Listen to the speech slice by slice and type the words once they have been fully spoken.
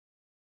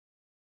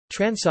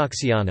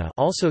Transoxiana,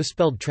 also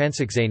spelled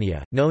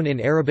Transoxania, known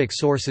in Arabic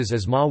sources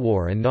as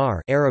Ma-war and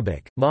Nar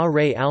Arabic,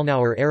 Ma-ray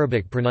al-Nawar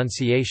Arabic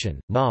pronunciation,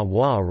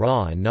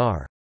 Ma-wa-ra and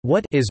Nar,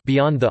 what is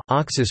beyond the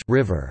Oxus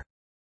river,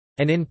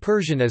 and in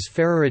Persian as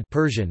Fararid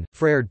Persian,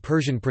 Frerd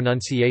Persian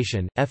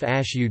pronunciation,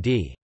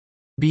 F-ud,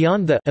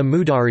 beyond the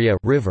Amudarya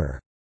river,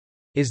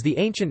 is the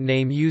ancient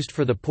name used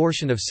for the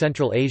portion of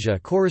Central Asia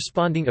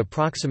corresponding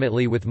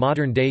approximately with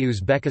modern-day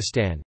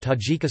Uzbekistan,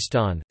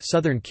 Tajikistan,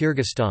 southern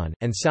Kyrgyzstan,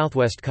 and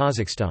southwest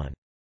Kazakhstan.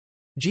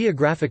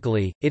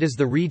 Geographically, it is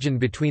the region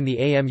between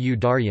the Amu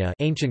Darya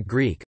ancient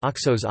Greek,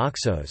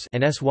 Oxos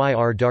and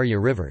Syr Darya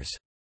rivers.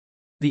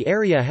 The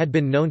area had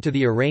been known to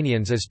the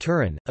Iranians as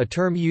Turan, a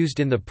term used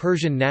in the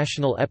Persian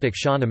national epic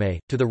Shahnameh,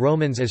 to the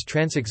Romans as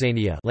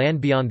Transoxania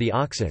land beyond the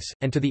Oxus,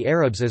 and to the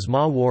Arabs as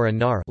Ma-war and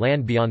Nar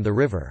land beyond the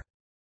river.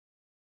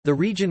 The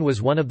region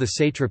was one of the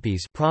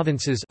satrapies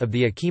provinces of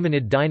the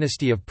Achaemenid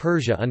dynasty of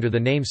Persia under the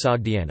name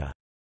Sogdiana.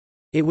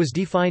 It was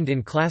defined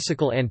in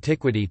classical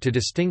antiquity to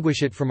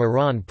distinguish it from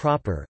Iran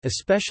proper,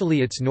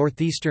 especially its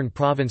northeastern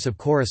province of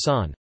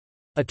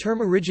Khorasan—a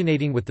term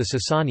originating with the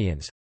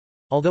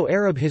Sasanians—although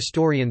Arab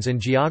historians and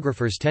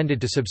geographers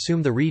tended to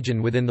subsume the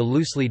region within the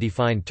loosely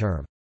defined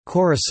term,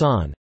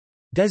 Khorasan,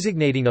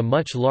 designating a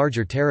much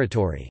larger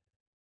territory.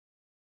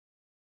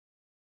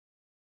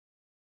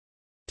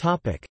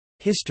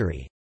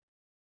 History.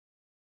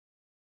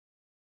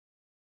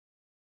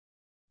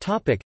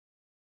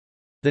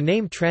 The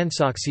name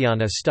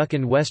Transoxiana stuck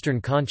in Western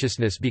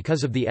consciousness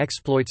because of the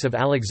exploits of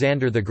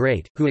Alexander the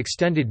Great, who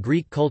extended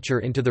Greek culture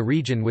into the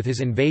region with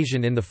his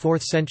invasion in the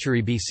 4th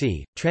century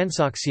BC.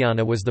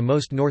 Transoxiana was the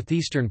most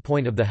northeastern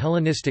point of the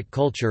Hellenistic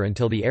culture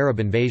until the Arab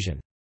invasion.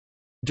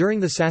 During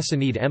the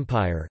Sassanid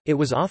Empire, it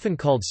was often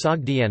called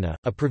Sogdiana,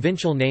 a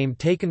provincial name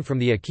taken from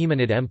the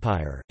Achaemenid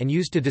Empire, and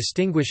used to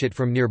distinguish it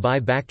from nearby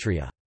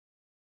Bactria.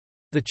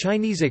 The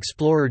Chinese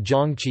explorer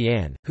Zhang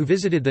Qian, who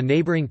visited the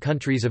neighboring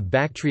countries of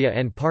Bactria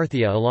and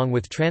Parthia along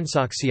with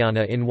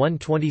Transoxiana in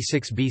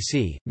 126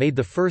 BC, made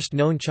the first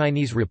known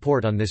Chinese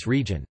report on this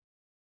region.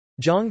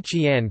 Zhang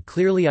Qian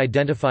clearly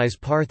identifies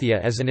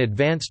Parthia as an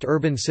advanced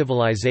urban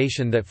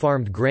civilization that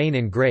farmed grain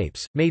and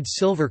grapes, made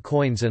silver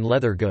coins and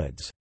leather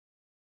goods.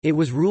 It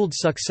was ruled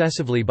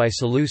successively by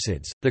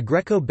Seleucids, the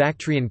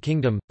Greco-Bactrian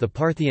kingdom, the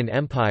Parthian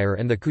Empire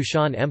and the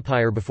Kushan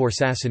Empire before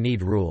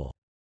Sassanid rule.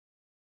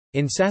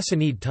 In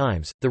Sassanid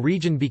times, the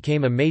region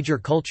became a major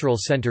cultural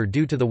center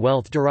due to the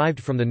wealth derived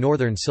from the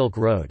northern Silk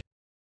Road.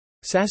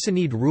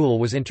 Sassanid rule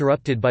was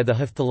interrupted by the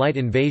Hephthalite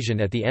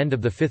invasion at the end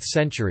of the 5th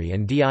century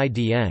and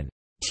didn't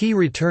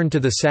return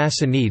to the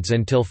Sassanids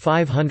until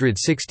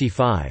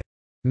 565.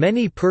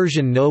 Many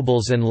Persian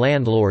nobles and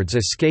landlords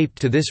escaped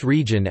to this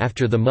region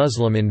after the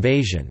Muslim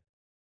invasion.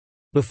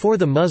 Before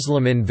the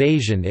Muslim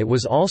invasion it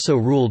was also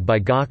ruled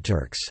by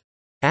Gokturks.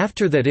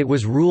 After that it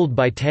was ruled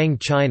by Tang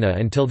China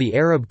until the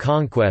Arab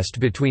conquest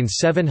between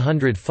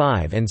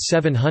 705 and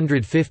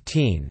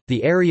 715.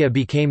 The area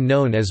became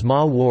known as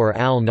Ma-war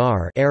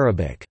al-Nar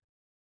Arabic.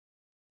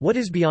 What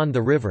is beyond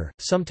the river,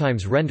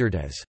 sometimes rendered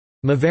as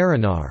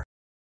Mavaranar.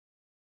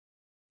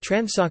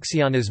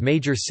 Transoxiana's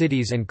major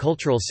cities and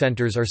cultural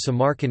centers are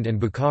Samarkand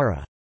and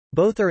Bukhara.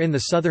 Both are in the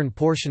southern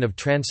portion of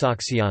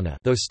Transoxiana,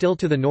 though still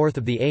to the north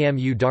of the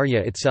Amu Darya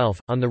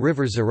itself, on the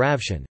river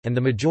Zaravshan, and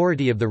the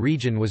majority of the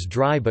region was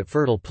dry but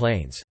fertile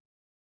plains.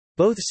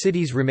 Both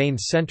cities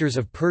remained centers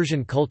of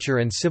Persian culture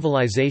and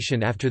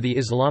civilization after the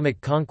Islamic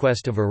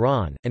conquest of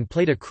Iran, and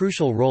played a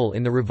crucial role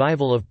in the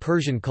revival of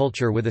Persian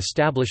culture with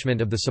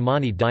establishment of the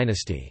Samanid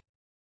dynasty.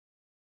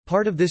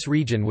 Part of this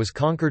region was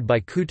conquered by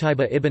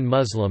Qutayba ibn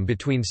Muslim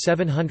between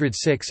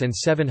 706 and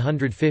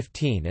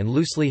 715 and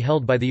loosely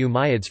held by the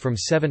Umayyads from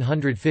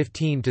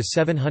 715 to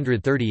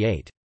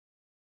 738.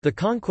 The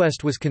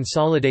conquest was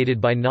consolidated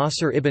by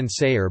Nasr ibn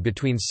Sayyar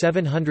between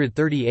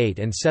 738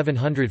 and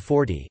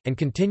 740, and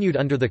continued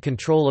under the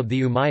control of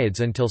the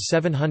Umayyads until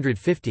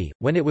 750,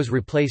 when it was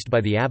replaced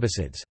by the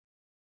Abbasids.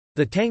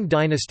 The Tang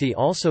dynasty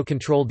also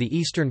controlled the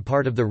eastern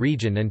part of the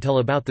region until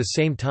about the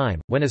same time,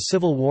 when a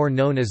civil war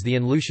known as the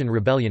Inlushan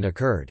Rebellion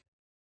occurred.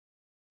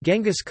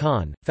 Genghis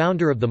Khan,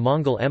 founder of the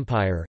Mongol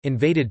Empire,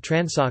 invaded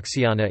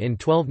Transoxiana in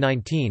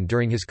 1219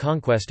 during his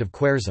conquest of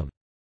Khwarezm.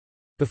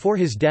 Before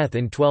his death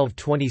in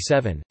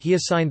 1227, he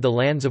assigned the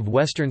lands of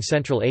western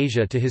Central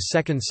Asia to his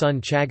second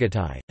son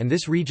Chagatai, and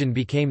this region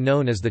became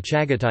known as the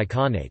Chagatai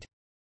Khanate.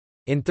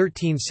 In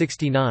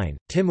 1369,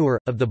 Timur,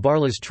 of the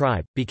Barlas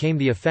tribe, became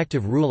the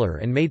effective ruler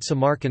and made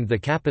Samarkand the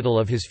capital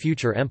of his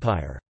future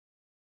empire.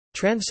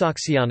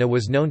 Transoxiana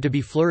was known to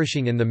be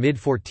flourishing in the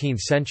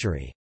mid-14th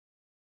century.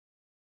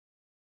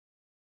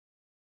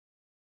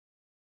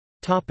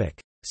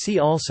 See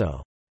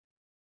also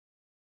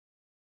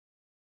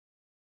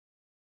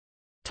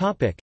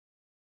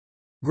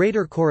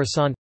Greater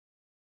Khorasan,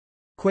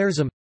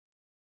 Khwarezm,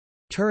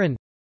 Turan,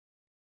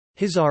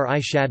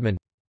 Hizar-i-Shadman.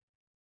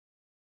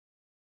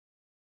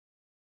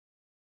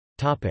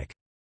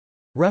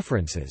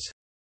 References.